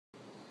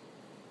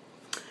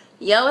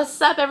Yo, what's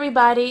up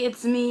everybody?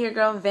 It's me, your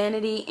girl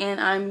Vanity, and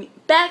I'm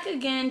back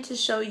again to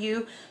show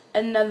you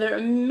another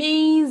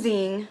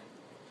amazing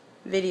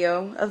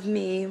video of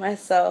me,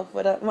 myself.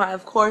 Why,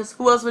 of course,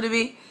 who else would it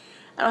be?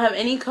 I don't have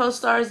any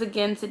co-stars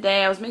again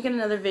today. I was making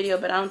another video,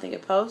 but I don't think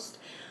it posts.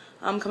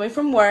 I'm coming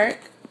from work.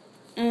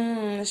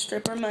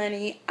 Stripper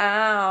money.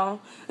 Ow.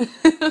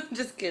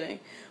 Just kidding.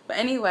 But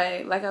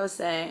anyway, like I was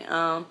saying,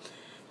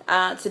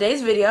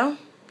 today's video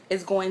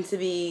is going to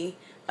be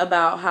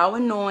about how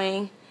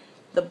annoying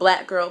the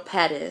black girl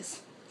pat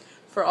is.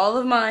 For all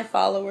of my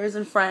followers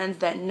and friends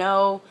that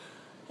know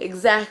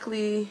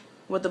exactly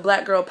what the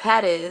black girl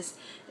pat is,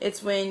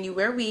 it's when you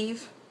wear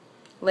weave.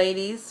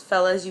 Ladies,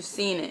 fellas, you've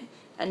seen it.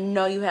 I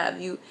know you have.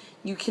 You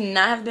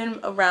cannot have been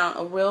around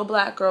a real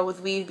black girl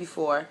with weave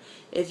before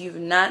if you've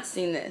not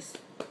seen this.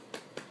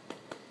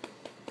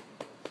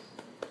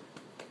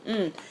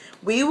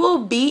 We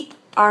will beat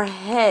our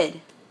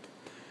head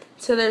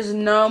till there's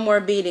no more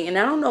beating. And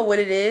I don't know what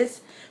it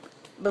is,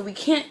 but we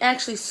can't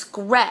actually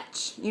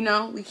scratch, you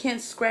know? We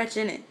can't scratch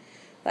in it.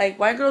 Like,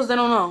 white girls, they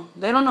don't know.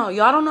 They don't know.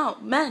 Y'all don't know.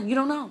 Men, you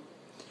don't know.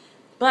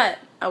 But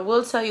I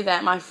will tell you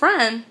that my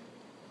friend,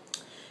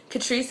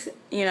 Catrice,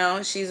 you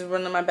know, she's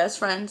one of my best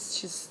friends.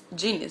 She's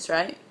genius,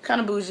 right? Kind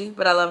of bougie,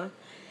 but I love her.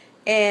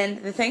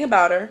 And the thing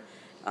about her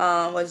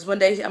was one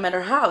day I'm at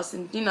her house,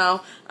 and, you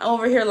know, I'm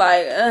over here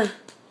like,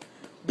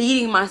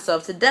 beating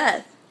myself to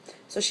death.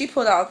 So she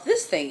pulled out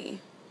this thingy.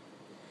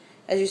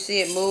 As you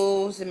see, it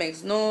moves. It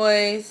makes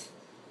noise.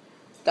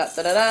 Da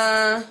da da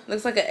da.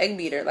 Looks like an egg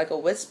beater, like a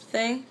wisp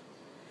thing.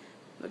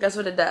 But guess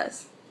what it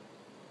does?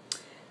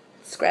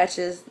 It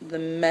scratches the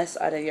mess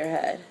out of your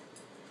head.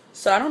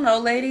 So I don't know,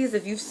 ladies,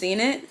 if you've seen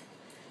it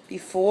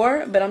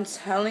before, but I'm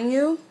telling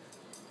you.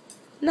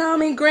 No, I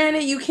mean,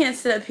 granted, you can't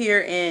sit up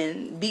here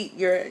and beat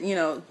your, you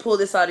know, pull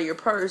this out of your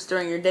purse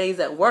during your days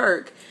at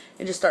work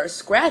and just start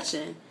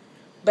scratching.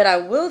 But I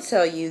will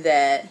tell you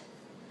that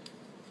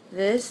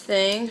this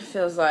thing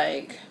feels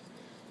like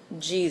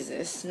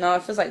Jesus. No,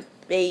 it feels like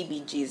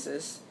baby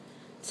Jesus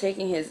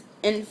taking his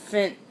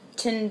infant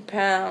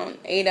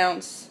 10-pound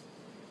 8-ounce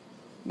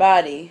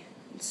body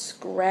and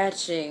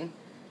scratching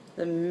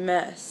the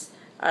mess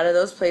out of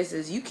those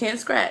places you can't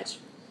scratch.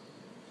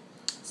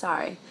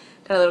 Sorry,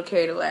 got a little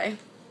carried away.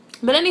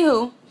 But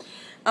anywho,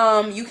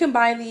 you can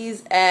buy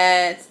these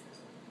at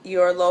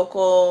your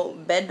local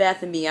Bed Bath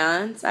 &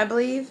 Beyonds, I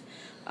believe.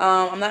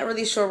 I'm not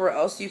really sure where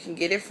else you can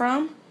get it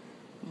from,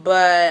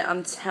 but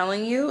I'm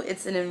telling you,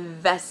 it's an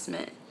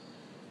investment.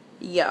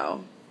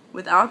 Yo,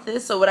 without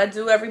this, so what I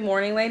do every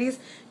morning, ladies,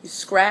 you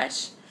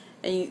scratch,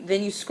 and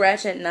then you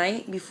scratch at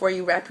night before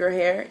you wrap your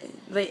hair.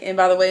 And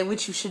by the way,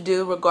 which you should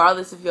do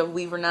regardless if you have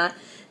weave or not.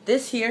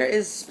 This here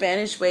is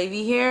Spanish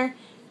wavy hair.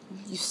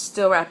 You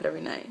still wrap it every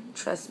night.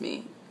 Trust me,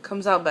 it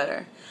comes out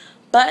better.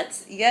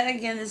 But yet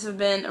again, this has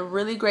been a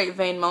really great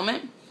vain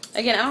moment.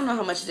 Again, I don't know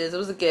how much it is. It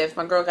was a gift.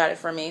 My girl got it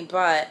for me,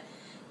 but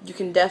you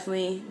can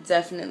definitely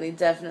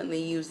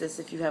use this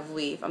if you have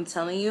weave. I'm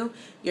telling you,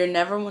 you're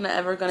never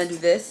ever gonna do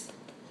this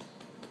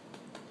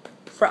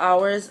for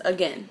hours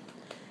again.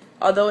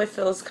 Although it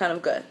feels kind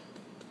of good.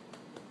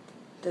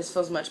 This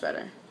feels much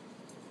better.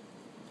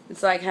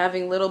 It's like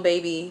having little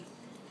baby.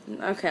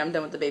 Okay, I'm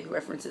done with the baby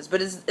references,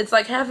 but it's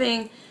like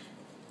having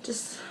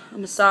just a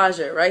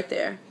massager right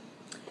there.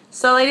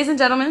 So, ladies and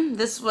gentlemen,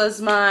 this was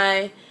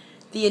the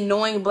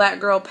annoying black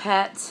girl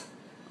pat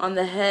on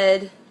the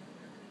head.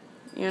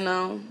 You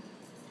know,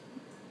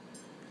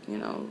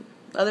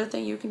 other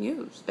thing you can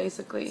use,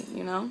 basically,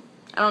 you know.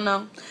 I don't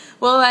know.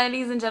 Well,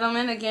 ladies and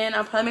gentlemen, again,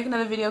 I'll probably make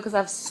another video because I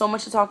have so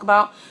much to talk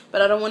about,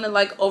 but I don't want to,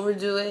 like,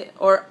 overdo it,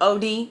 or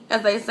OD,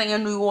 as they say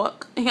in New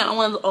York. I don't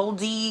want to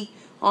OD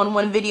on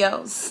one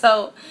video.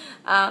 So,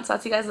 talk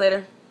to you guys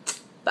later.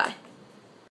 Bye.